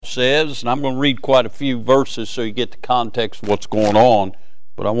says, and I'm going to read quite a few verses so you get the context of what's going on,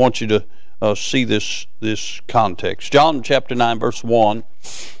 but I want you to see this context. John chapter 9, verse 1.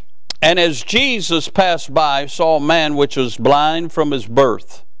 And as Jesus passed by, saw a man which was blind from his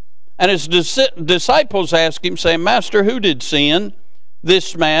birth. And his disciples asked him, saying, Master, who did sin,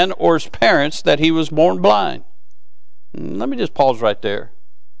 this man or his parents, that he was born blind? Let me just pause right there.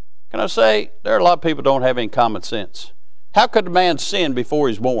 Can I say, there are a lot of people who don't have any common sense. How could a man sin before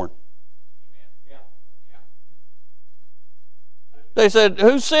he's born? They said,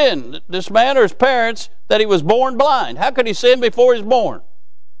 who sinned, this man or his parents, that he was born blind? How could he sin before he's born?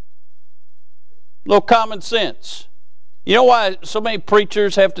 Little common sense. You know why so many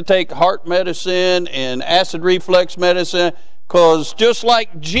preachers have to take heart medicine and acid reflux medicine? Because just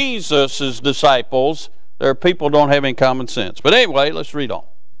like Jesus' disciples, there are people who don't have any common sense. But anyway, let's read on.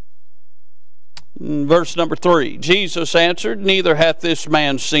 Verse number 3. Jesus answered, Neither hath this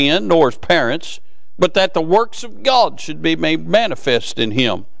man sinned, nor his parents, but that the works of God should be made manifest in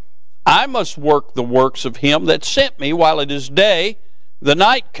him. I must work the works of him that sent me while it is day. The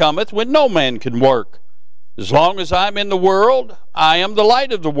night cometh when no man can work. As long as I am in the world, I am the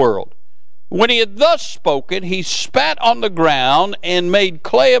light of the world. When he had thus spoken, he spat on the ground and made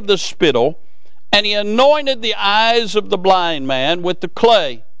clay of the spittle, and he anointed the eyes of the blind man with the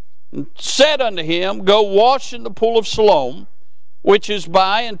clay, and said unto him, Go wash in the pool of Siloam, which is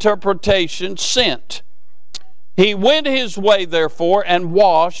by interpretation sent. He went his way therefore, and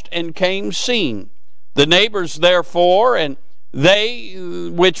washed, and came seeing. The neighbors therefore, and they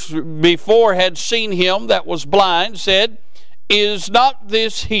which before had seen him that was blind, said, Is not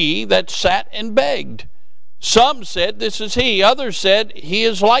this he that sat and begged? Some said, This is he. Others said, He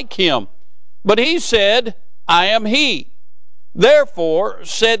is like him. But he said, I am he. Therefore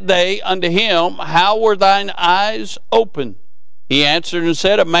said they unto him, How were thine eyes opened? He answered and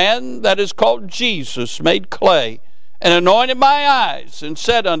said, A man that is called Jesus made clay, and anointed my eyes, and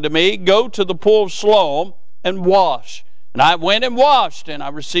said unto me, Go to the pool of Siloam, and wash. And I went and washed, and I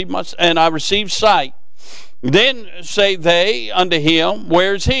received sight. Then say they unto him,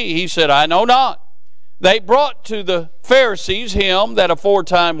 Where is he? He said, I know not. They brought to the Pharisees him that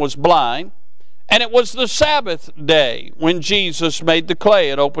aforetime was blind. And it was the Sabbath day when Jesus made the clay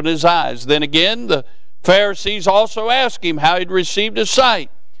and opened his eyes. Then again the Pharisees also asked him how he had received his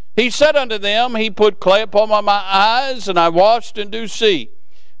sight. He said unto them, He put clay upon my eyes, and I washed and do see.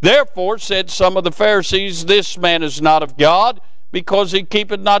 Therefore said some of the Pharisees, This man is not of God, because he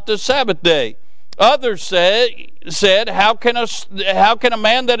keepeth not the Sabbath day. Others said, How can a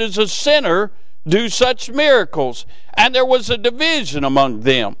man that is a sinner do such miracles? And there was a division among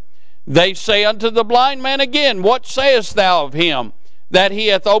them. They say unto the blind man again, What sayest thou of him, that he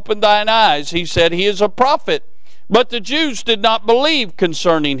hath opened thine eyes? He said, He is a prophet. But the Jews did not believe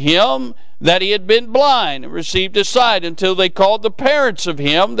concerning him that he had been blind and received his sight, until they called the parents of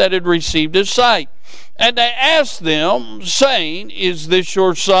him that had received his sight. And they asked them, saying, Is this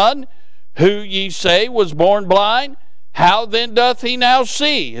your son, who ye say was born blind? How then doth he now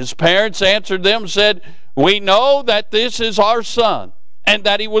see? His parents answered them, said, We know that this is our son, and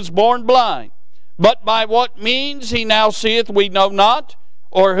that he was born blind. But by what means he now seeth we know not,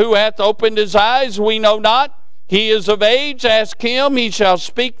 or who hath opened his eyes we know not. He is of age, ask him, he shall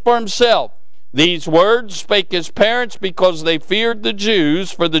speak for himself. These words spake his parents because they feared the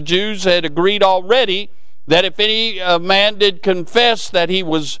Jews, for the Jews had agreed already that if any man did confess that he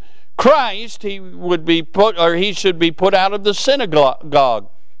was Christ, he should be put out of the synagogue.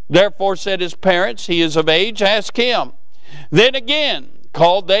 Therefore said his parents, He is of age, ask him. Then again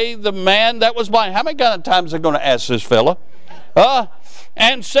called they the man that was blind. How many times are they going to ask this fella?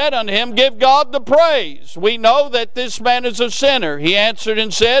 And said unto him, Give God the praise. We know that this man is a sinner. He answered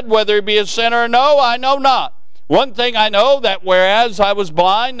and said, Whether he be a sinner or no, I know not. One thing I know, that whereas I was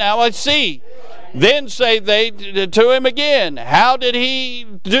blind, now I see. Then say they to him again, How did he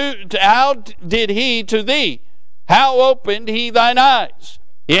to thee? How opened he thine eyes?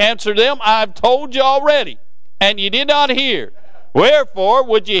 He answered them, I have told you already, and ye did not hear. Wherefore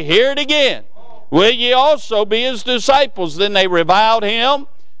would ye hear it again? Will ye also be his disciples? Then they reviled him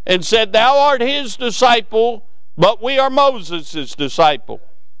and said, Thou art his disciple, but we are Moses' disciple.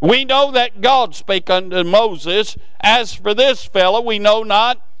 We know that God spake unto Moses. As for this fellow, we know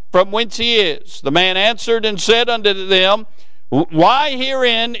not from whence he is. The man answered and said unto them, Why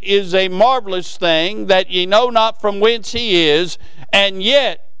herein is a marvelous thing, that ye know not from whence he is, and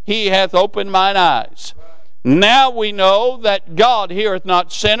yet he hath opened mine eyes. Now we know that God heareth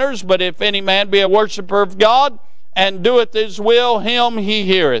not sinners, but if any man be a worshipper of God, and doeth his will, him he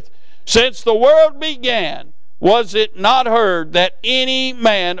heareth. Since the world began, was it not heard that any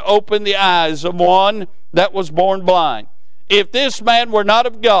man opened the eyes of one that was born blind? If this man were not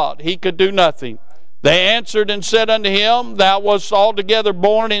of God, he could do nothing. They answered and said unto him, Thou wast altogether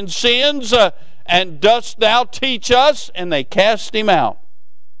born in sins, and dost thou teach us? And they cast him out.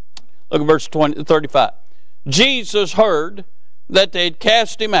 Look at verse 35. Jesus heard that they had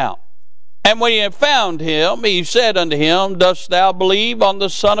cast him out. And when he had found him, he said unto him, Dost thou believe on the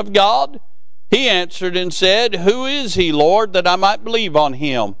Son of God? He answered and said, Who is he, Lord, that I might believe on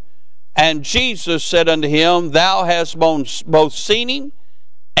him? And Jesus said unto him, Thou hast both seen him,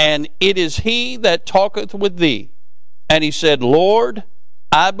 and it is he that talketh with thee. And he said, Lord,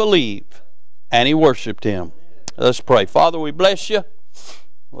 I believe. And he worshiped him. Let's pray. Father, we bless you.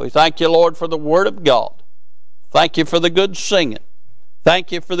 We thank you, Lord, for the Word of God. Thank you for the good singing.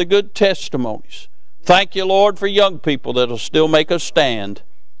 Thank you for the good testimonies. Thank you, Lord, for young people that will still make a stand.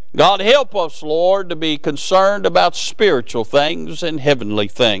 God, help us, Lord, to be concerned about spiritual things and heavenly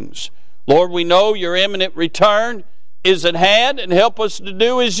things. Lord, we know your imminent return is at hand, and help us to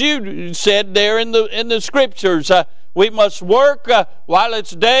do as you said there in the Scriptures. We must work while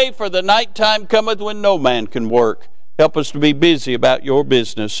it's day, for the nighttime cometh when no man can work. Help us to be busy about your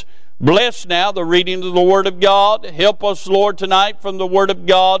business. Bless now the reading of the Word of God. Help us, Lord, tonight from the Word of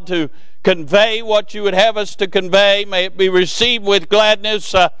God to convey what you would have us to convey. May it be received with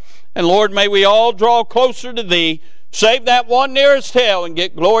gladness. And Lord, may we all draw closer to thee. Save that one nearest hell and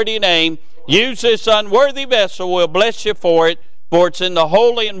get glory to your name. Use this unworthy vessel. We'll bless you for it. For it's in the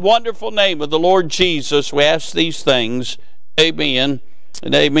holy and wonderful name of the Lord Jesus we ask these things. Amen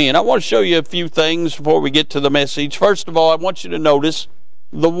and amen. I want to show you a few things before we get to the message. First of all, I want you to notice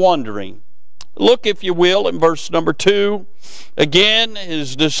the wandering. Look, if you will, in verse number 2. Again,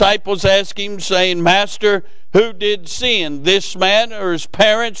 his disciples ask him, saying, Master, who did sin, this man or his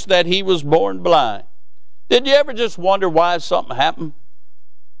parents, that he was born blind? Did you ever just wonder why something happened?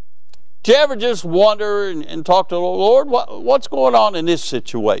 Did you ever just wonder and talk to the Lord, what's going on in this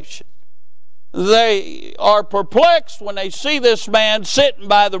situation? They are perplexed when they see this man sitting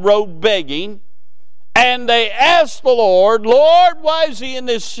by the road begging, and they ask the Lord, Lord, why is he in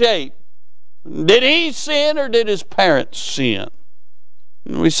this shape? Did he sin or did his parents sin?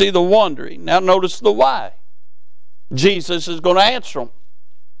 And we see the wondering. Now notice the why. Jesus is going to answer them.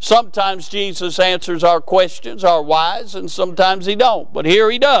 Sometimes Jesus answers our questions, our whys, and sometimes he don't. But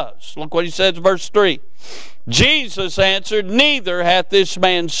here he does. Look what he says in verse 3. Jesus answered, Neither hath this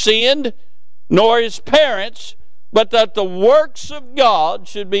man sinned, nor his parents, but that the works of God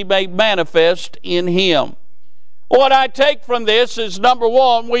should be made manifest in him. What I take from this is, number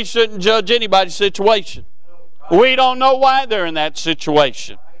one, we shouldn't judge anybody's situation. We don't know why they're in that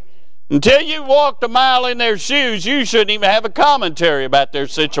situation. Until you walked a mile in their shoes, you shouldn't even have a commentary about their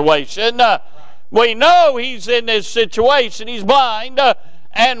situation. We know he's in this situation. He's blind.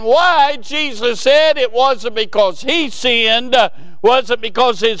 And why? Jesus said it wasn't because he sinned, wasn't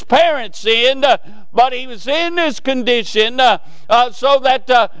because his parents sinned, but he was in this condition so that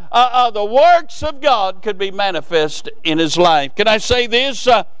the works of God could be manifest in his life. Can I say this?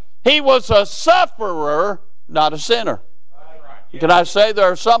 He was a sufferer, not a sinner. Can I say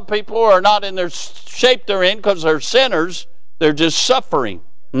there are some people who are not in their shape they're in because they're sinners. They're just suffering.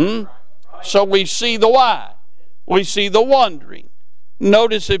 So we see the why. We see the wondering.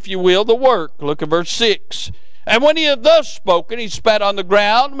 Notice, if you will, the work. Look at verse 6. And when he had thus spoken, he spat on the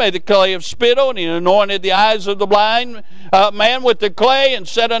ground, made the clay of spittle, and he anointed the eyes of the blind man with the clay, and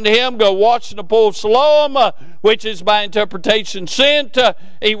said unto him, Go wash in the pool of Siloam, which is by interpretation sent.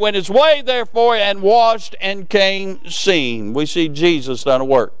 He went his way, therefore, and washed, and came seeing. We see Jesus done a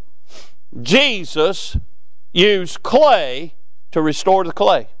work. Jesus used clay to restore the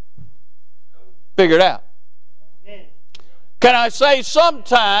clay. Figure it out. Can I say,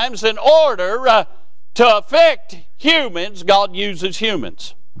 sometimes in order to affect humans, God uses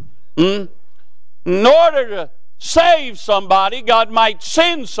humans. In order to save somebody, God might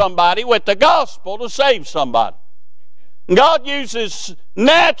send somebody with the gospel to save somebody. God uses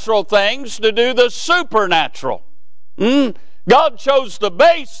natural things to do the supernatural. God chose the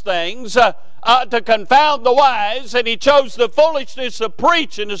base things to confound the wise, and he chose the foolishness of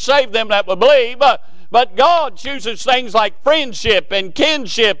preaching to save them that would believe. But God chooses things like friendship and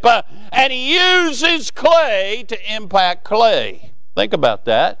kinship, and he uses clay to impact clay. Think about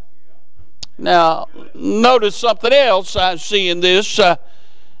that. Now, notice something else I see in this.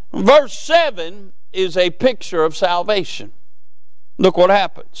 Verse 7 is a picture of salvation. Look what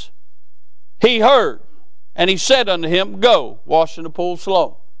happens. He heard, and he said unto him, Go, wash in the pool of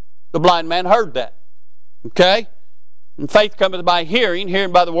Siloam. The blind man heard that. Okay? And faith cometh by hearing,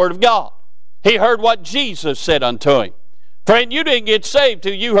 hearing by the word of God. He heard what Jesus said unto him. Friend, you didn't get saved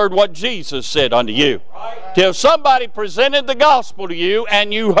till you heard what Jesus said unto you. Till somebody presented the gospel to you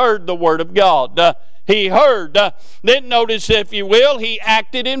and you heard the word of God. He heard. Then notice, if you will, he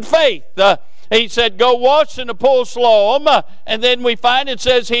acted in faith. He said, go wash in the pool of Siloam. And then we find it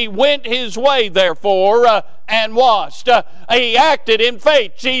says he went his way, therefore, and washed. He acted in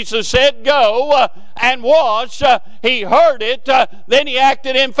faith. Jesus said, go and wash. He heard it. Then he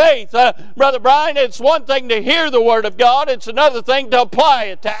acted in faith. Brother Brian, it's one thing to hear the word of God. It's another thing to apply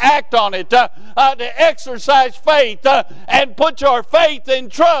it, to act on it, to exercise faith, and put your faith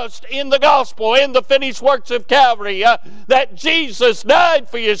and trust in the gospel, in the finished works of Calvary, that Jesus died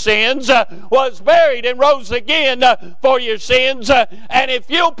for your sins, was buried, and rose again for your sins. And if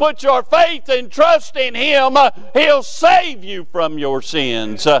you'll put your faith and trust in Him, He'll save you from your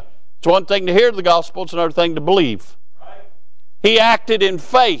sins. It's one thing to hear the gospel, it's another thing to believe. He acted in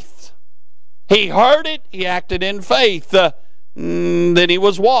faith. He heard it, he acted in faith. Then he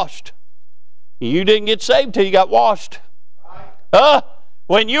was washed. You didn't get saved till you got washed.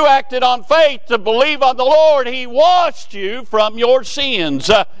 When you acted on faith to believe on the Lord, He washed you from your sins.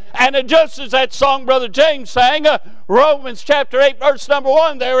 And just as that song Brother James sang, Romans chapter 8 verse number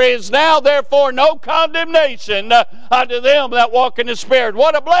 1, there is now therefore no condemnation unto them that walk in the Spirit.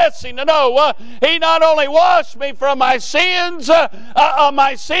 What a blessing to know. He not only washed me from my sins are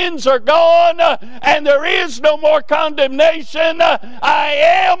gone, and there is no more condemnation. I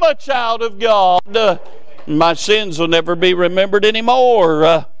am a child of God. My sins will never be remembered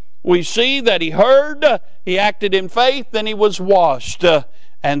anymore. We see that he heard, he acted in faith, then he was washed.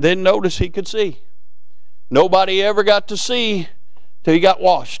 And then notice he could see. Nobody ever got to see till he got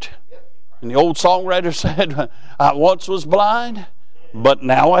washed. And the old songwriter said, I once was blind, but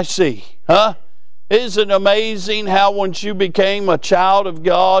now I see. Isn't it amazing how once you became a child of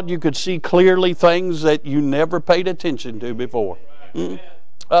God, you could see clearly things that you never paid attention to before?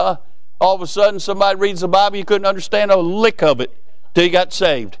 All of a sudden, somebody reads the Bible, you couldn't understand a lick of it till you got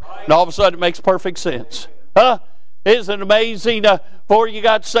saved. And all of a sudden, it makes perfect sense. Isn't it amazing? Before you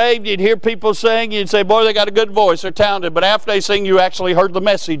got saved, you'd hear people sing, you'd say, boy, they got a good voice, they're talented. But after they sing, you actually heard the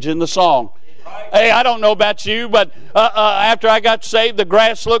message in the song. Hey, I don't know about you, but after I got saved, the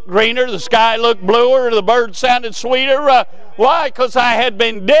grass looked greener, the sky looked bluer, the birds sounded sweeter. Why? Because I had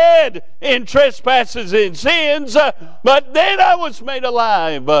been dead in trespasses and sins, but then I was made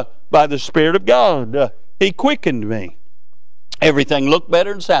alive by the Spirit of God. He quickened me. Everything looked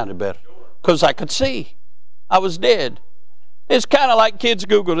better and sounded better because I could see. I was dead. It's kind of like, kids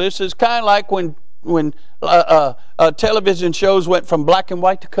Google this, it's kind of like when television shows went from black and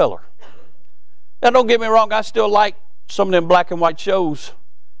white to color. Now, don't get me wrong, I still like some of them black and white shows.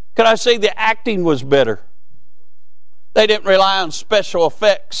 Can I say the acting was better? They didn't rely on special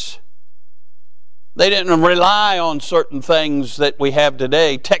effects. They didn't rely on certain things that we have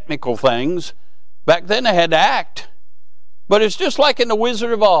today, technical things. Back then they had to act. But it's just like in The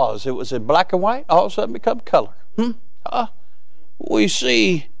Wizard of Oz. It was in black and white, all of a sudden become color. We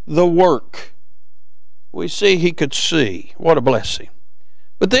see the work. We see he could see. What a blessing.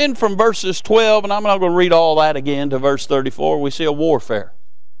 But then from verses 12, and I'm not going to read all that again, to verse 34, we see a warfare.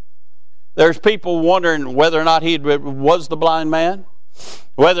 There's people wondering whether or not he was the blind man,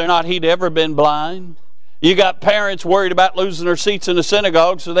 whether or not he'd ever been blind. You got parents worried about losing their seats in the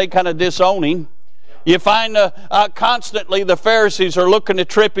synagogue, so they kind of disown him. You find constantly the Pharisees are looking to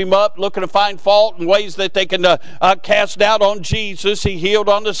trip him up, looking to find fault in ways that they can cast doubt on Jesus. He healed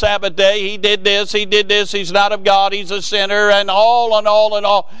on the Sabbath day. He did this. He's not of God. He's a sinner, and all and all and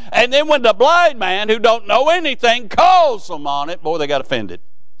all. And then when the blind man who don't know anything calls them on it, boy, they got offended.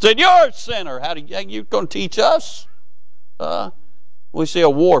 Said, you're a sinner. How you going to teach us? We see a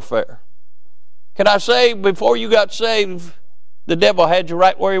warfare. Can I say, before you got saved, the devil had you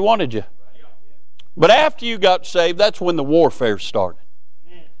right where he wanted you. But after you got saved, that's when the warfare started.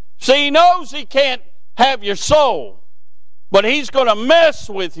 See, he knows he can't have your soul, but he's going to mess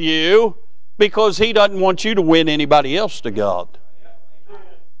with you because he doesn't want you to win anybody else to God.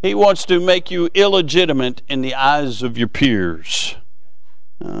 He wants to make you illegitimate in the eyes of your peers.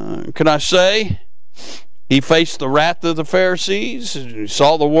 Can I say, he faced the wrath of the Pharisees. He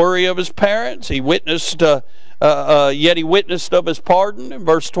saw the worry of his parents. He witnessed, yet he witnessed of his pardon. In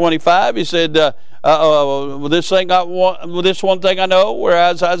verse 25, he said, this one thing I know,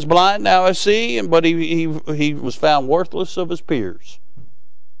 whereas I was blind, now I see. But he was found worthless of his peers.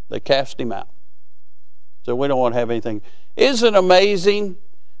 They cast him out. So we don't want to have anything. Isn't it amazing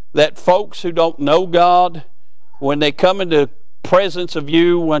that folks who don't know God, when they come into presence of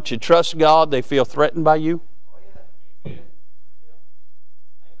you, once you trust God, they feel threatened by you?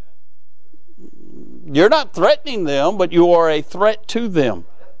 You're not threatening them, but you are a threat to them.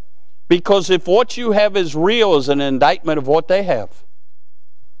 Because if what you have is real, is an indictment of what they have.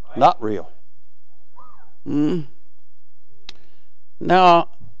 Not real. Now,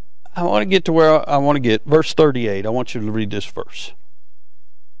 I want to get to where I want to get. Verse 38. I want you to read this verse.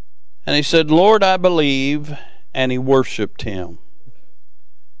 And he said, Lord, I believe, and he worshiped him.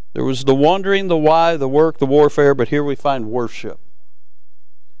 There was the wondering, the why, the work, the warfare, but here we find worship.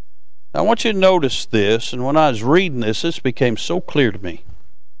 Now, I want you to notice this, and when I was reading this, this became so clear to me.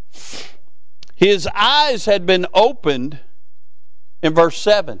 His eyes had been opened in verse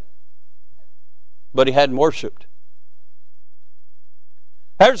 7, but he hadn't worshiped.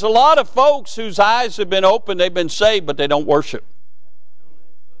 There's a lot of folks whose eyes have been opened, they've been saved, but they don't worship.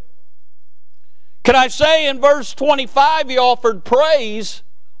 Can I say in verse 25, he offered praise.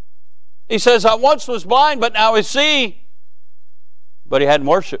 He says, I once was blind, but now I see. But he hadn't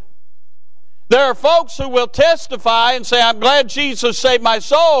worshiped. There are folks who will testify and say, I'm glad Jesus saved my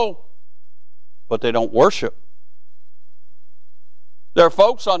soul, but they don't worship. There are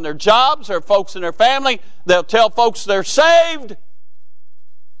folks on their jobs, there are folks in their family, they'll tell folks they're saved.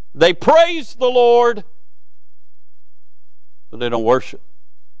 They praise the Lord, but they don't worship.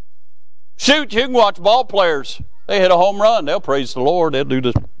 Shoot, you can watch ball players. They hit a home run, they'll praise the Lord. They'll do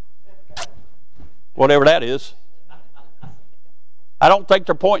this, whatever that is. I don't think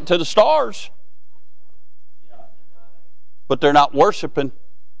they're pointing to the stars, but they're not worshiping.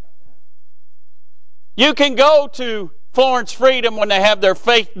 You can go to Florence Freedom when they have their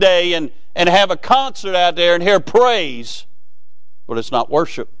faith day and have a concert out there and hear praise, but it's not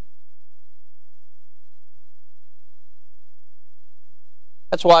worship.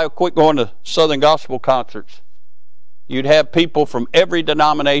 That's why I quit going to Southern Gospel concerts. You'd have people from every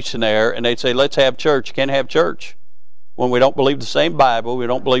denomination there, and they'd say, let's have church. You can't have church when we don't believe the same Bible, we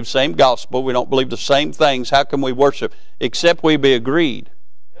don't believe the same gospel, we don't believe the same things. How can we worship? Except we be agreed.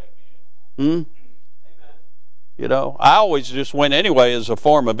 You know, I always just went anyway as a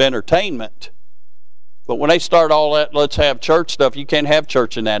form of entertainment. But when they start all that, let's have church stuff, you can't have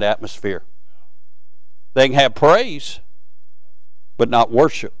church in that atmosphere. They can have praise, but not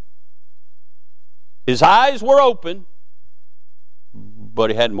worship. His eyes were open, but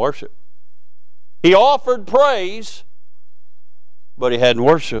he hadn't worshiped. He offered praise, but he hadn't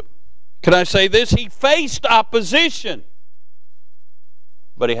worshiped. Can I say this? He faced opposition,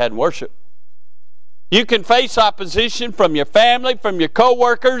 but he hadn't worshiped. You can face opposition from your family, from your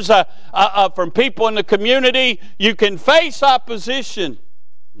co-workers, from people in the community. You can face opposition.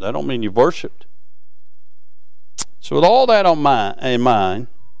 That don't mean you've worshiped. So with all that in mind,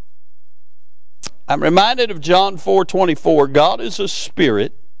 I'm reminded of John 4:24. God is a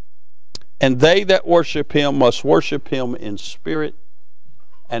spirit, and they that worship him must worship him in spirit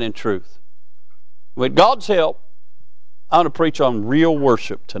and in truth. With God's help, I want to preach on real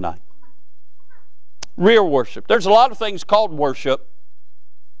worship tonight. Real worship. There's a lot of things called worship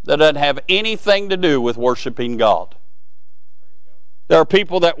that doesn't have anything to do with worshiping God. There are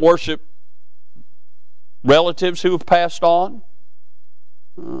people that worship relatives who have passed on.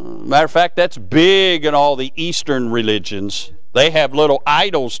 Matter of fact, that's big in all the Eastern religions. They have little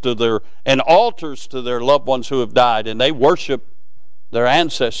idols to and altars to their loved ones who have died, and they worship their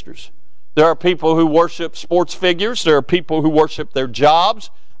ancestors. There are people who worship sports figures. There are people who worship their jobs.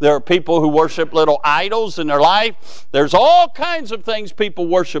 There are people who worship little idols in their life. There's all kinds of things people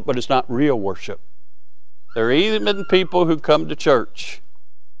worship, but it's not real worship. There are even people who come to church,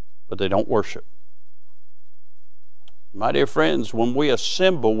 but they don't worship. My dear friends, when we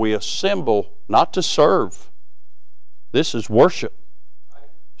assemble not to serve. This is worship.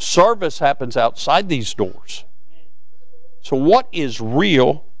 Service happens outside these doors. So what is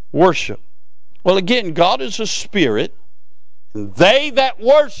real worship? Well, again, God is a spirit, and they that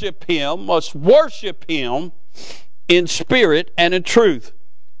worship him must worship him in spirit and in truth.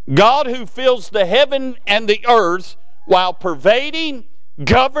 God who fills the heaven and the earth while pervading,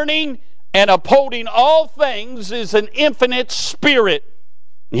 governing, and upholding all things is an infinite spirit.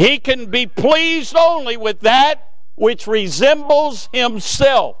 He can be pleased only with that which resembles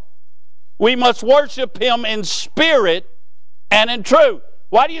himself. We must worship him in spirit and in truth.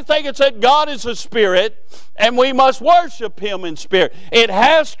 Why do you think it said God is a spirit and we must worship him in spirit? It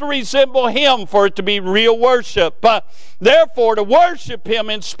has to resemble him for it to be real worship. Therefore, to worship him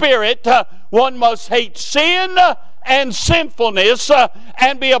in spirit, one must hate sin and sinfulness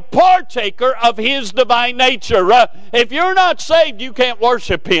and be a partaker of His divine nature. If you're not saved, you can't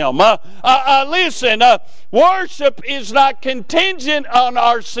worship Him. Listen, worship is not contingent on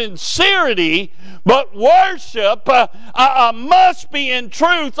our sincerity, but worship must be in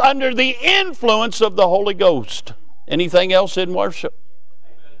truth under the influence of the Holy Ghost. Anything else in worship?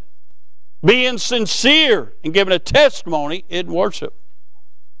 Being sincere and giving a testimony in worship.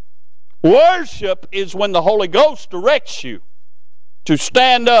 Worship is when the Holy Ghost directs you to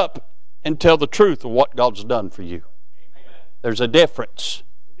stand up and tell the truth of what God's done for you. There's a difference.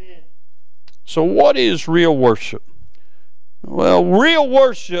 So what is real worship? Well, real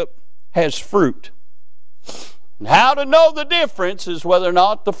worship has fruit. And how to know the difference is whether or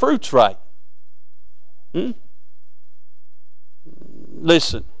not the fruit's right.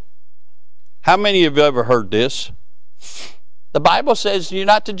 Listen, how many of you ever heard this? The Bible says you're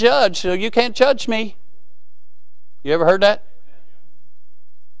not to judge, so you can't judge me. You ever heard that?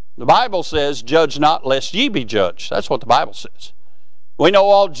 The Bible says, judge not lest ye be judged. That's what the Bible says. We know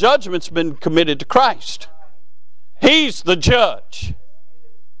all judgment's been committed to Christ. He's the judge.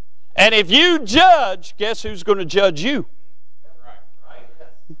 And if you judge, guess who's going to judge you?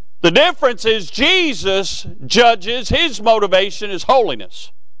 The difference is Jesus judges, His motivation is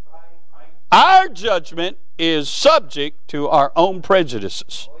holiness. Our judgment is subject to our own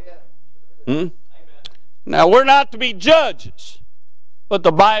prejudices. Now, we're not to be judges, but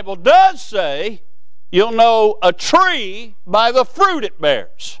the Bible does say you'll know a tree by the fruit it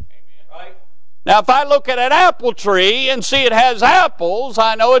bears. Now, if I look at an apple tree and see it has apples,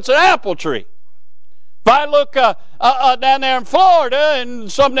 I know it's an apple tree. If I look down there in Florida in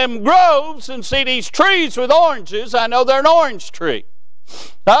some of them groves and see these trees with oranges, I know they're an orange tree.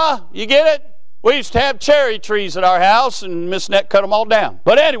 You get it? We used to have cherry trees at our house, and Miss Net cut them all down.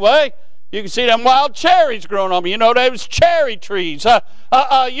 But anyway, you can see them wild cherries growing on them. You know, they was cherry trees.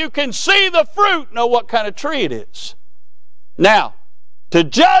 You can see the fruit, know what kind of tree it is. Now, to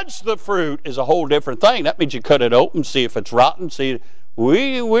judge the fruit is a whole different thing. That means you cut it open, see if it's rotten.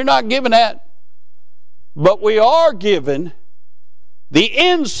 We're not given that. But we are given the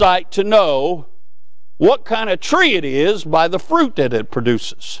insight to know what kind of tree it is by the fruit that it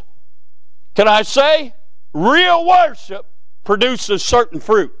produces. Can I say, real worship produces certain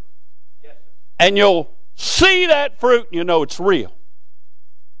fruit. And you'll see that fruit and you know it's real.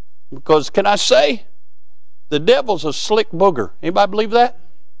 Because, can I say, the devil's a slick booger. Anybody believe that?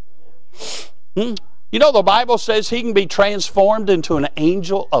 You know the Bible says he can be transformed into an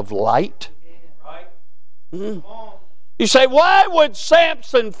angel of light. You say, why would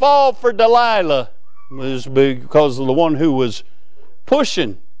Samson fall for Delilah? It was because of the one who was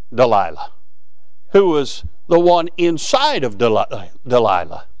pushing Delilah, who was the one inside of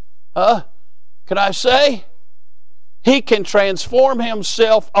Delilah. Can I say? He can transform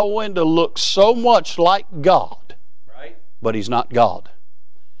himself to look so much like God. Right. But he's not God.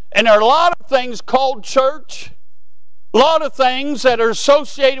 And there are a lot of things called church, a lot of things that are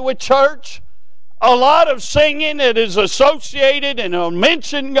associated with church, a lot of singing that is associated and will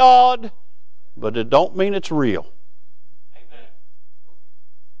mention God, but it don't mean it's real.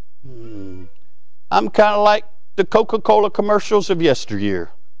 I'm kind of like the Coca-Cola commercials of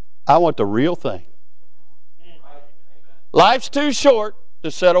yesteryear. I want the real thing. Life's too short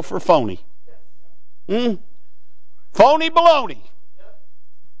to settle for phony. Phony baloney.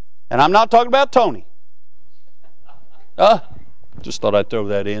 And I'm not talking about Tony. Just thought I'd throw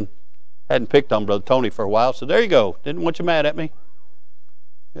that in. Hadn't picked on Brother Tony for a while, so there you go. Didn't want you mad at me.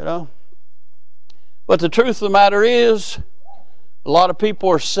 You know. But the truth of the matter is, a lot of people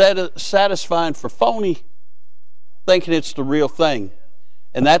are satisfying for phony, thinking it's the real thing.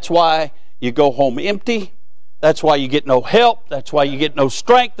 And that's why you go home empty. That's why you get no help. That's why you get no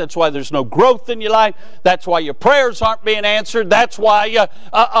strength. That's why there's no growth in your life. That's why your prayers aren't being answered. That's why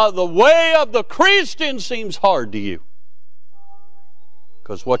the way of the Christian seems hard to you.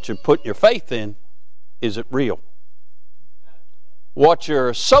 Because what you're putting your faith in, is it real? What you're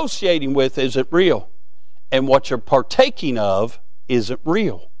associating with, is it real? And what you're partaking of, is it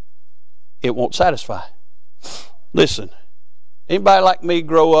real? It won't satisfy. Listen, anybody like me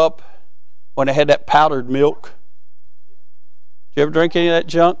grow up when they had that powdered milk? Did you ever drink any of that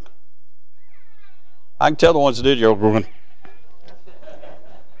junk? I can tell the ones that did, you're going.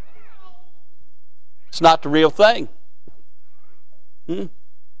 It's not the real thing. Can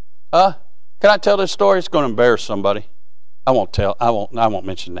I tell this story? It's going to embarrass somebody. I won't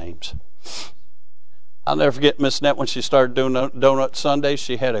mention names. I'll never forget Miss Net when she started doing Donut Sundays.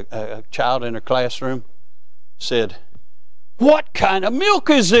 She had a child in her classroom. Said, "What kind of milk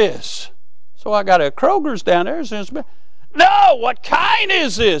is this?" So I got a Kroger's down there. No, what kind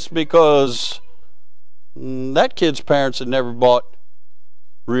is this? Because that kid's parents had never bought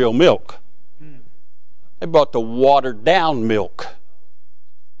real milk. They bought the watered down milk.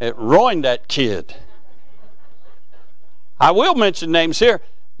 It ruined that kid. I will mention names here.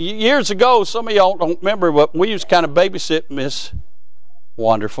 Years ago, some of y'all don't remember, but we used to kind of babysit Miss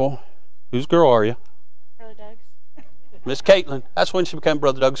Wonderful. Whose girl are you? Brother Doug's. Miss Caitlin. That's when she became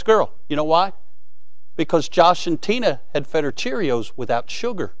Brother Doug's girl. You know why? Because Josh and Tina had fed her Cheerios without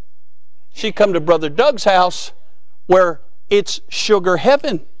sugar. She come to Brother Doug's house where it's sugar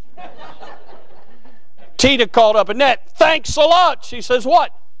heaven. Tina called up Annette, thanks a lot. She says,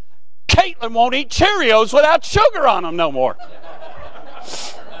 what? Caitlin won't eat Cheerios without sugar on them no more.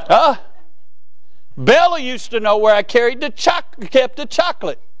 Bella used to know where I kept the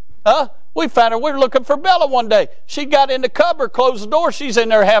chocolate. We found her. We were looking for Bella one day. She got in the cupboard, closed the door. She's in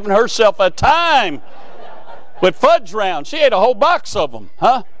there having herself a time with fudge rounds. She ate a whole box of them.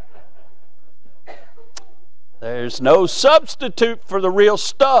 There's no substitute for the real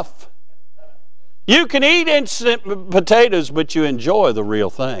stuff. You can eat instant potatoes, but you enjoy the real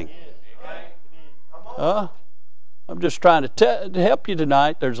thing. I'm just trying to help you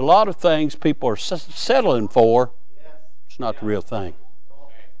tonight. There's a lot of things people are settling for. It's not the real thing.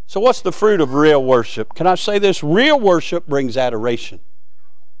 So what's the fruit of real worship? Can I say this? Real worship brings adoration.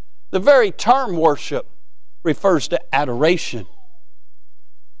 The very term worship refers to adoration.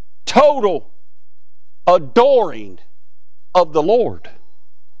 Total adoring of the Lord.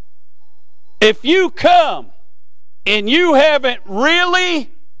 If you come and you haven't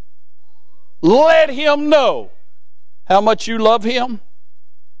really let Him know how much you love Him,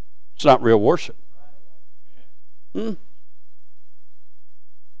 it's not real worship. Kind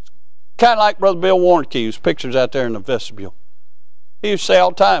of like Brother Bill Warnke, whose picture's out there in the vestibule. He used to say all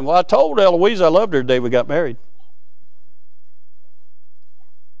the time, well, I told Eloise I loved her the day we got married.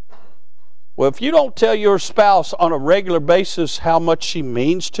 Well, if you don't tell your spouse on a regular basis how much she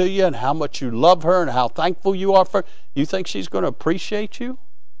means to you and how much you love her and how thankful you are for her, you think she's going to appreciate you?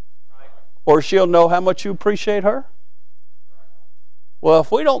 Or she'll know how much you appreciate her? Well,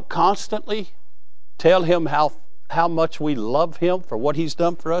 if we don't constantly tell Him how much we love Him for what He's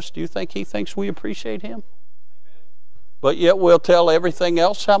done for us, do you think He thinks we appreciate Him? But yet we'll tell everything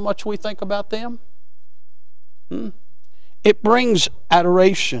else how much we think about them? It brings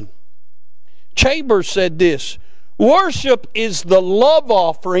adoration. Chambers said this, worship is the love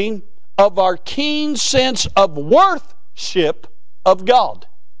offering of our keen sense of worthship of God.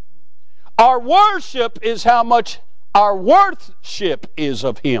 Our worship is how much our worthship is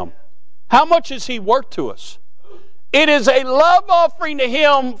of Him. How much is He worth to us? It is a love offering to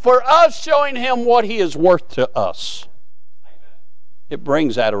Him for us showing Him what He is worth to us. It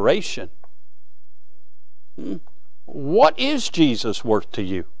brings adoration. What is Jesus worth to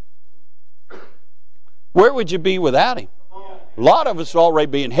you? Where would you be without Him? A lot of us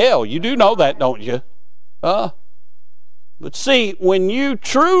already be in hell. You do know that, don't you? But see, when you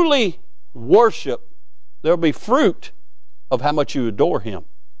truly worship, there'll be fruit of how much you adore Him.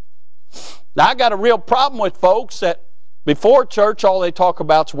 Now, I got a real problem with folks that before church, all they talk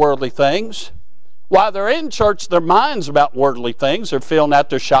about is worldly things. While they're in church, their mind's about worldly things. They're filling out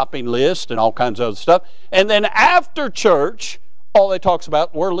their shopping list and all kinds of other stuff. And then after church, all they talk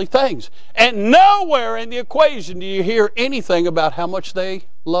about worldly things. And nowhere in the equation do you hear anything about how much they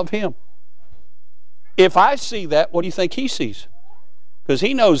love Him. If I see that, what do you think He sees? Because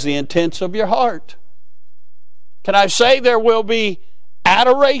He knows the intents of your heart. Can I say there will be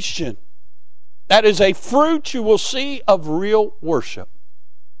adoration? That is a fruit you will see of real worship.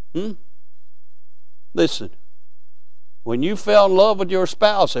 Listen, when you fell in love with your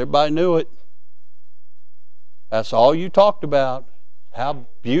spouse, everybody knew it. That's all you talked about. How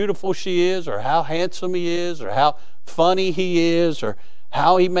beautiful she is, or how handsome he is, or how funny he is, or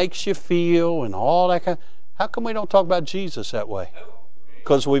how he makes you feel, and all that kind of... How come we don't talk about Jesus that way?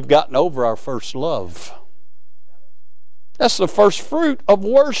 Because we've gotten over our first love. That's the first fruit of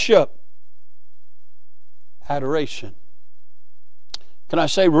worship. Adoration. Can I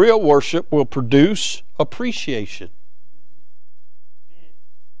say real worship will produce appreciation?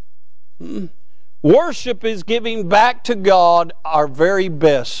 Worship is giving back to God our very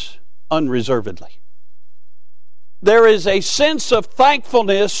best unreservedly. There is a sense of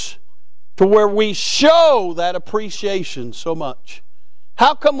thankfulness to where we show that appreciation so much.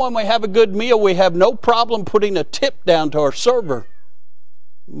 How come when we have a good meal we have no problem putting a tip down to our server,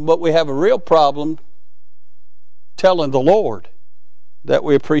 but we have a real problem telling the Lord that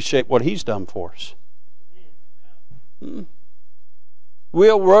we appreciate what He's done for us?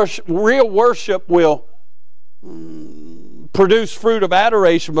 Real worship will produce fruit of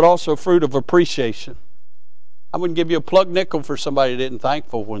adoration, but also fruit of appreciation. I wouldn't give you a plug nickel for somebody that isn't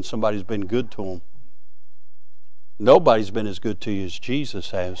thankful when somebody's been good to them. Nobody's been as good to you as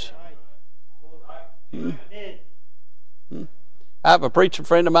Jesus has. I have a preacher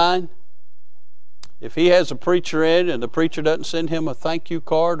friend of mine. If he has a preacher in and the preacher doesn't send him a thank you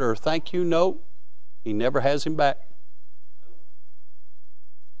card or a thank you note, he never has him back.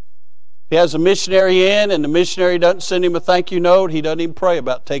 If he has a missionary in and the missionary doesn't send him a thank you note, he doesn't even pray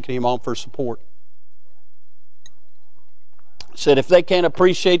about taking him on for support. He said if they can't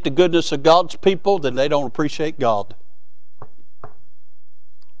appreciate the goodness of God's people, then they don't appreciate God. When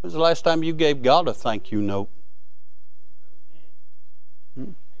was the last time you gave God a thank you note?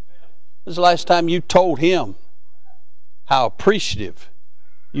 When was the last time you told Him how appreciative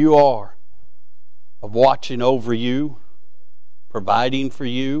you are of watching over you, providing for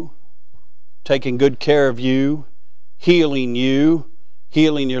you, taking good care of you, healing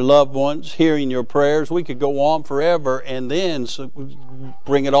your loved ones, hearing your prayers? We could go on forever and then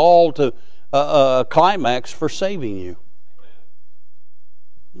bring it all to a climax for saving you.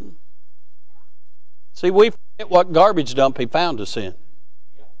 See, we forget what garbage dump He found us in.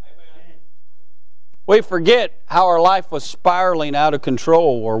 We forget how our life was spiraling out of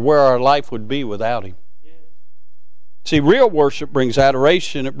control or where our life would be without Him. See, real worship brings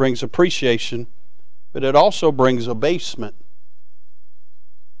adoration, it brings appreciation, but it also brings abasement.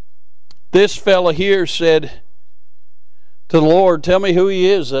 This fellow here said to the Lord, tell me who He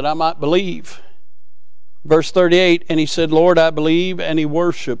is that I might believe. Verse 38, and he said, Lord, I believe, and he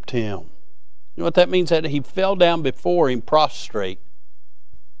worshiped Him. You know what that means? That he fell down before Him prostrate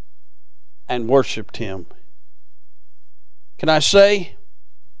and worshiped Him. Can I say,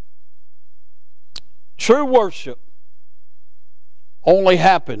 true worship only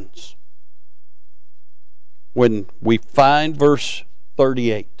happens when we find verse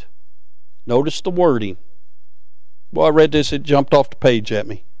 38. Notice the wording. Well, I read this, it jumped off the page at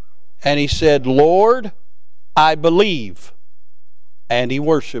me. And he said, Lord, I believe. And he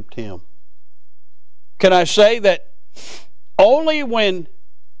worshiped Him. Can I say that only when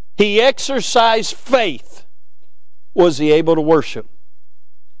he exercised faith was he able to worship?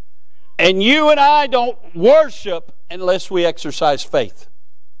 And you and I don't worship unless we exercise faith.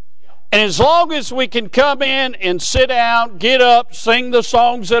 And as long as we can come in and sit down, get up, sing the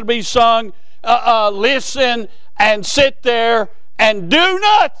songs that'll be sung, listen and sit there and do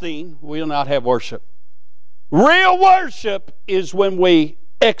nothing, we'll not have worship. Real worship is when we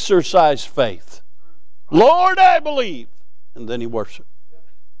exercise faith. Lord, I believe. And then he worshiped.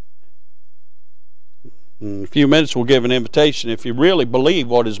 In a few minutes we'll give an invitation. If you really believe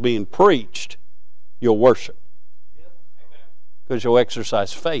what is being preached, you'll worship. Because you'll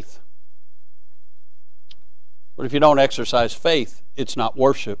exercise faith. But if you don't exercise faith, it's not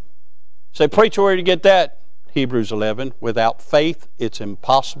worship. Say, preacher, where did you get that? Hebrews 11. Without faith, it's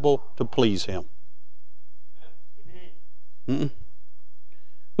impossible to please Him.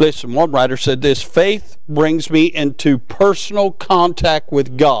 Listen, one writer said this, faith brings me into personal contact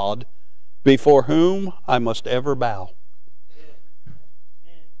with God, before whom I must ever bow.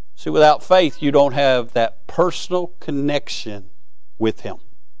 See, without faith, you don't have that personal connection with Him.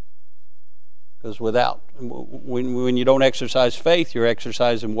 Because when you don't exercise faith, you're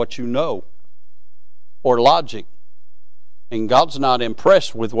exercising what you know, or logic. And God's not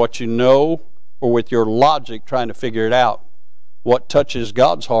impressed with what you know, or with your logic trying to figure it out. What touches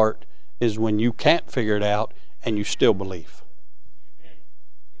God's heart is when you can't figure it out, and you still believe.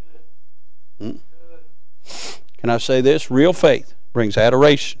 Can I say this? Real faith brings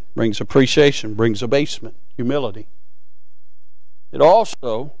adoration, brings appreciation, brings abasement, humility. It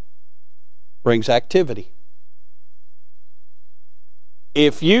also brings activity.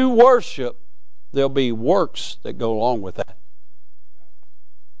 If you worship, there'll be works that go along with that.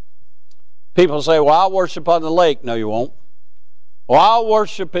 People say, well, I'll worship on the lake. No, you won't. Well, I'll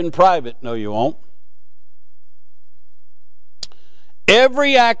worship in private. No, you won't.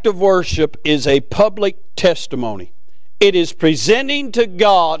 Every act of worship is a public testimony. It is presenting to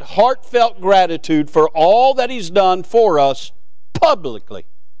God heartfelt gratitude for all that He's done for us publicly,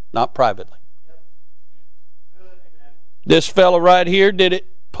 not privately. This fellow right here did it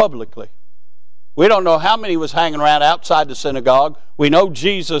publicly. We don't know how many was hanging around outside the synagogue. We know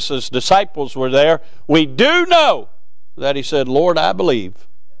Jesus' disciples were there. We do know that he said, Lord, I believe.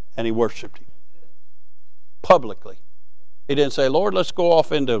 And he worshiped Him publicly. He didn't say, Lord, let's go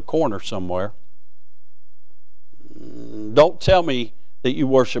off into a corner somewhere. Don't tell me that you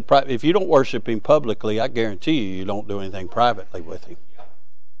worship privately. If you don't worship Him publicly, I guarantee you don't do anything privately with Him.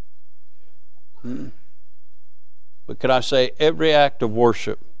 But can I say every act of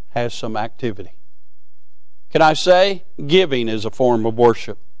worship has some activity? Can I say giving is a form of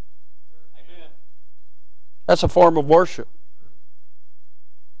worship? Amen. That's a form of worship.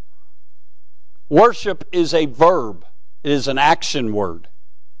 Worship is a verb. It is an action word.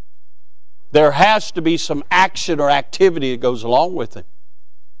 There has to be some action or activity that goes along with it.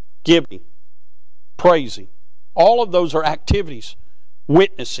 Giving, praising, all of those are activities.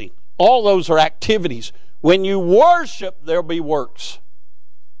 Witnessing, all those are activities. When you worship, there'll be works.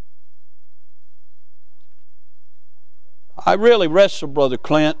 I really wrestle, Brother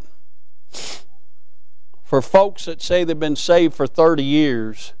Clint, for folks that say they've been saved for 30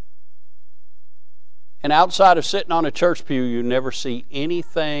 years, and outside of sitting on a church pew, you never see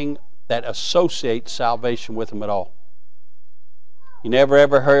anything that associates salvation with them at all. You never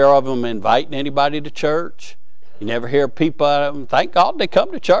ever hear of them inviting anybody to church. You never hear people, thank God they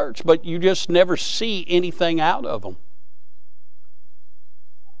come to church, but you just never see anything out of them.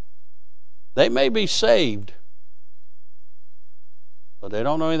 They may be saved, but they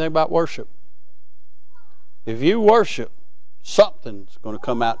don't know anything about worship. If you worship, something's going to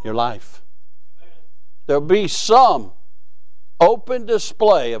come out in your life. There'll be some open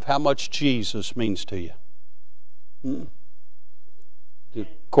display of how much Jesus means to you. To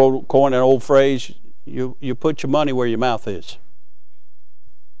coin an old phrase, you put your money where your mouth is.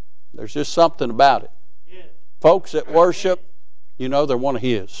 There's just something about it. Folks that worship, you know they're one of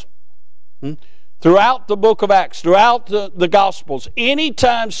His. Throughout the book of Acts, throughout the Gospels,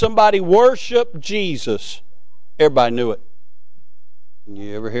 anytime somebody worshiped Jesus, everybody knew it.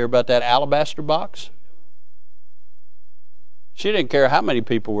 You ever hear about that alabaster box? She didn't care how many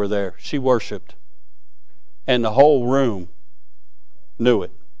people were there. She worshiped. And the whole room knew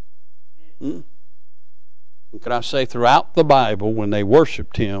it. And can I say, throughout the Bible, when they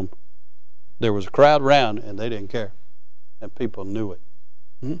worshiped Him, there was a crowd around and they didn't care. And people knew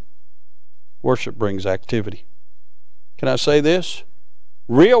it. Worship brings activity. Can I say this?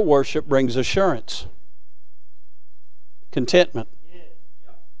 Real worship brings assurance. Contentment.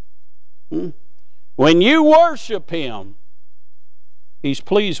 When you worship Him, He's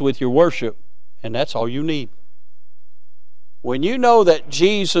pleased with your worship, and that's all you need. When you know that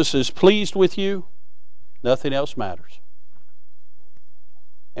Jesus is pleased with you, nothing else matters.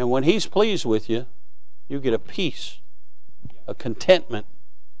 And when He's pleased with you, you get a peace, a contentment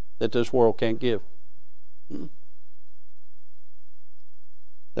that this world can't give.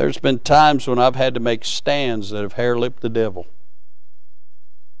 There's been times when I've had to make stands that have hair-lipped the devil.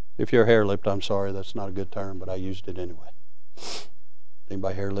 If you're hair-lipped, I'm sorry, that's not a good term, but I used it anyway.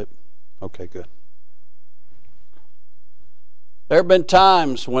 Anybody hair-lipped? Okay, good. There have been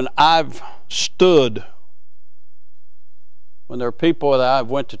times when I've stood, when there are people that I've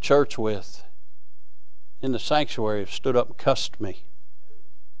went to church with in the sanctuary have stood up and cussed me.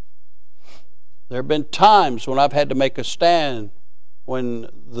 There have been times when I've had to make a stand. When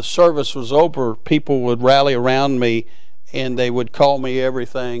the service was over, people would rally around me and they would call me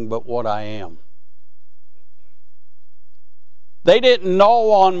everything but what I am. They didn't gnaw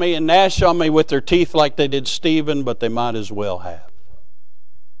on me and gnash on me with their teeth like they did Stephen, but they might as well have.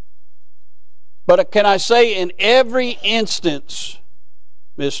 But can I say, in every instance,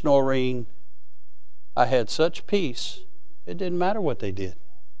 Miss Noreen, I had such peace, it didn't matter what they did.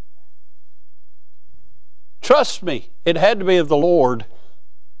 Trust me, it had to be of the Lord.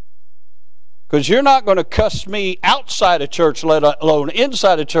 Because you're not going to cuss me outside of church, let alone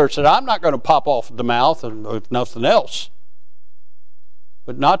inside of church, that I'm not going to pop off at the mouth and if nothing else.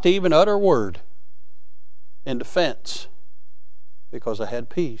 But not to even utter a word in defense, because I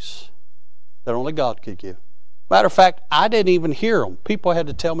had peace that only God could give. Matter of fact, I didn't even hear them. People had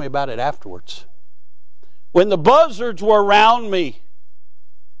to tell me about it afterwards. When the buzzards were around me,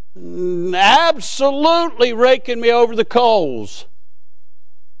 absolutely raking me over the coals,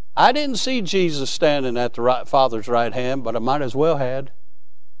 I didn't see Jesus standing at the Father's right hand, but I might as well had,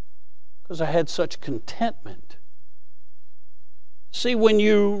 because I had such contentment. See, when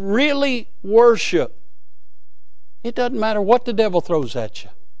you really worship, it doesn't matter what the devil throws at you.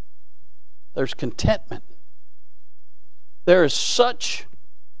 There's contentment. There is such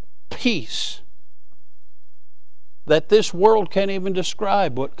peace that this world can't even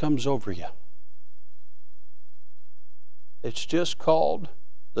describe what comes over you. It's just called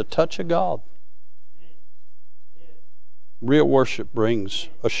the touch of God. Real worship brings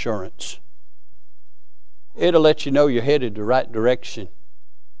assurance. It'll let you know you're headed the right direction.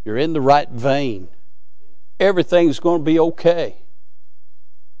 You're in the right vein. Everything's going to be okay.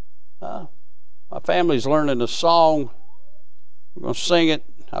 My family's learning a song. We're going to sing it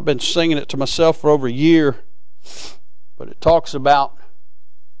I've been singing it to myself for over a year, but it talks about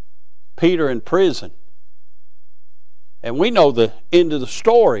Peter in prison. And we know the end of the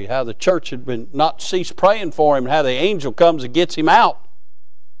story, how the church had been not ceased praying for him, and how the angel comes and gets him out.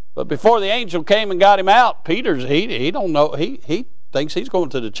 But before the angel came and got him out, Peter's he don't know, he thinks he's going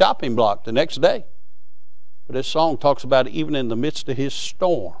to the chopping block the next day. But this song talks about it, even in the midst of his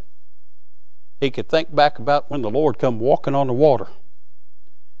storm, he could think back about when the Lord come walking on the water.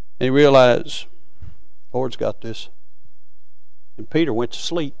 And he realized, Lord's got this. And Peter went to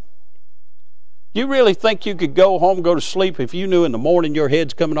sleep. You really think you could go home, go to sleep, if you knew in the morning your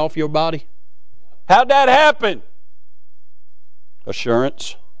head's coming off your body? How'd that happen?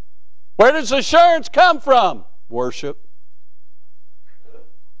 Assurance. Where does assurance come from? Worship.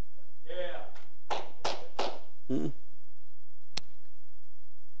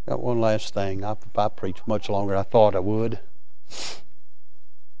 Got one last thing. I preached much longer than I thought I would.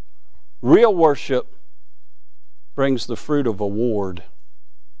 Real worship brings the fruit of award.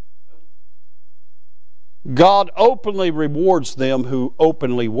 God openly rewards them who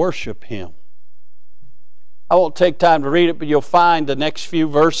openly worship Him. I won't take time to read it, but you'll find the next few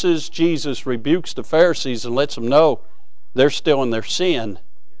verses, Jesus rebukes the Pharisees and lets them know they're still in their sin.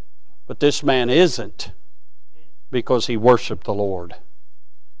 But this man isn't, because he worshiped the Lord.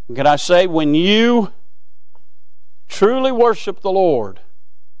 And can I say, when you truly worship the Lord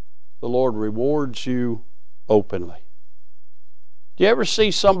rewards you openly. Do you ever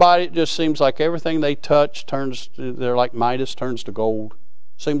see somebody that just seems like everything they touch they're like Midas, turns to gold?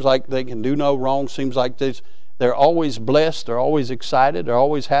 Seems like they can do no wrong. Seems like they're always blessed. They're always excited. They're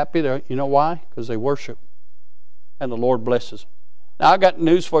always happy. You know why? Because they worship. And the Lord blesses them. Now, I got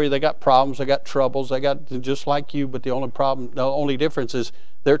news for you. They got problems. They got troubles. They got just like you, but the only difference is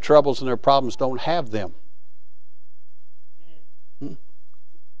their troubles and their problems don't have them.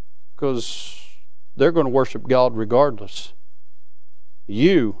 Because they're going to worship God regardless.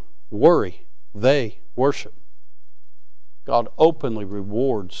 You worry, they worship. God openly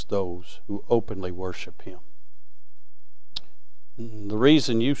rewards those who openly worship Him. The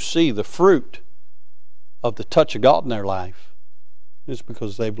reason you see the fruit of the touch of God in their life is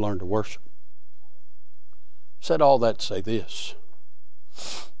because they've learned to worship. Said all that to say this.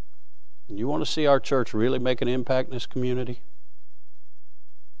 You want to see our church really make an impact in this community?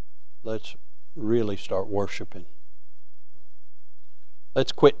 Let's really start worshiping.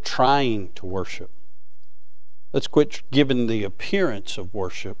 Let's quit trying to worship. Let's quit giving the appearance of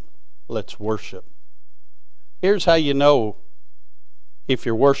worship. Let's worship. Here's how you know if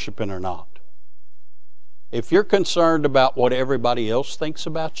you're worshiping or not. If you're concerned about what everybody else thinks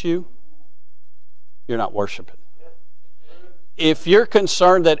about you, you're not worshiping. If you're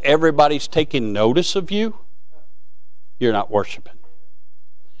concerned that everybody's taking notice of you, you're not worshiping.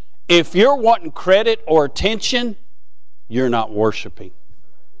 If you're wanting credit or attention, you're not worshiping.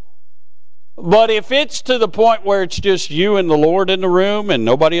 But if it's to the point where it's just you and the Lord in the room and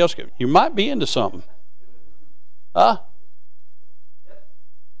nobody else, you might be into something. Huh?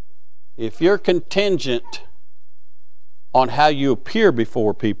 If you're contingent on how you appear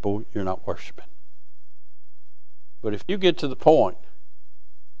before people, you're not worshiping. But if you get to the point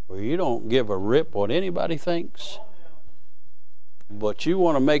where you don't give a rip what anybody thinks, but you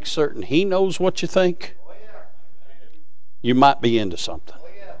want to make certain He knows what you think, you might be into something.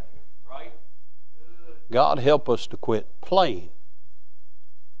 God help us to quit playing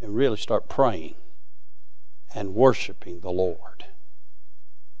and really start praying and worshiping the Lord.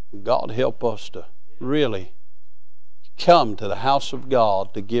 God help us to really come to the house of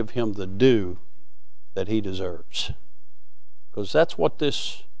God to give Him the due that He deserves. Because that's what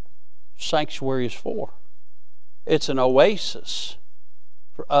this sanctuary is for. It's an oasis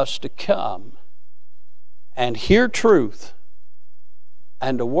for us to come and hear truth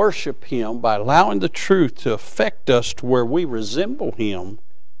and to worship Him by allowing the truth to affect us to where we resemble Him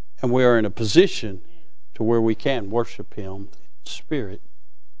and we are in a position to where we can worship Him in spirit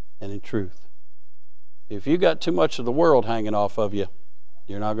and in truth. If you got too much of the world hanging off of you,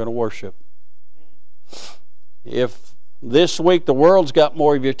 you're not going to worship. If this week the world's got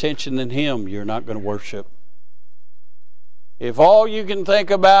more of your attention than Him, you're not going to worship. If all you can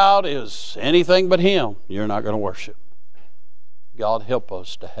think about is anything but Him, you're not going to worship. God help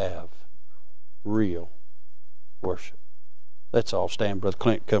us to have real worship. Let's all stand. Brother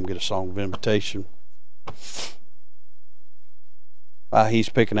Clint, come get a song of invitation. While he's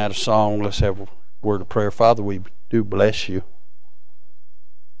picking out a song, let's have a word of prayer. Father, we do bless You.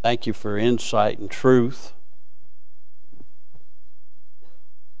 Thank You for insight and truth.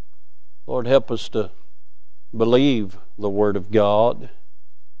 Lord, help us to believe the Word of God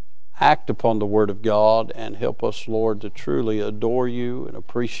act upon the Word of God, and help us, Lord, to truly adore you and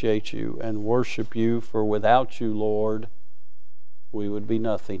appreciate you and worship you, for without you, Lord, we would be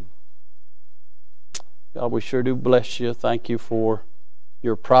nothing. God, we sure do bless you. Thank you for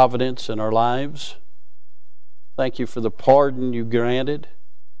your providence in our lives. Thank you for the pardon you granted,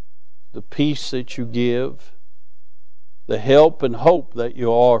 the peace that you give, the help and hope that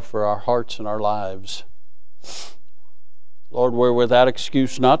you are for our hearts and our lives. Lord, we're without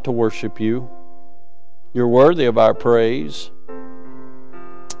excuse not to worship you. You're worthy of our praise.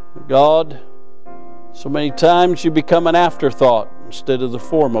 God, so many times you become an afterthought instead of the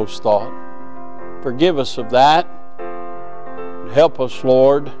foremost thought. Forgive us of that. And help us,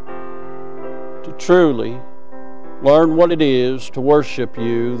 Lord, to truly learn what it is to worship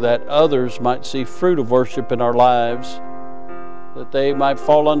you, that others might see fruit of worship in our lives, that they might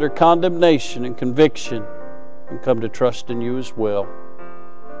fall under condemnation and conviction and come to trust in you as well.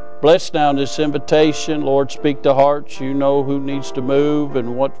 Bless now this invitation. Lord, speak to hearts. You know who needs to move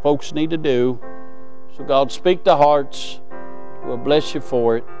and what folks need to do. So God, speak to hearts. We'll bless you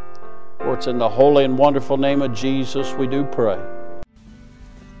for it. For it's in the holy and wonderful name of Jesus we do pray.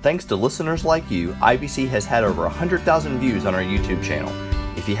 Thanks to listeners like you, IBC has had over 100,000 views on our YouTube channel.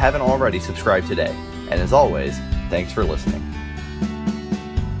 If you haven't already, subscribe today. And as always, thanks for listening.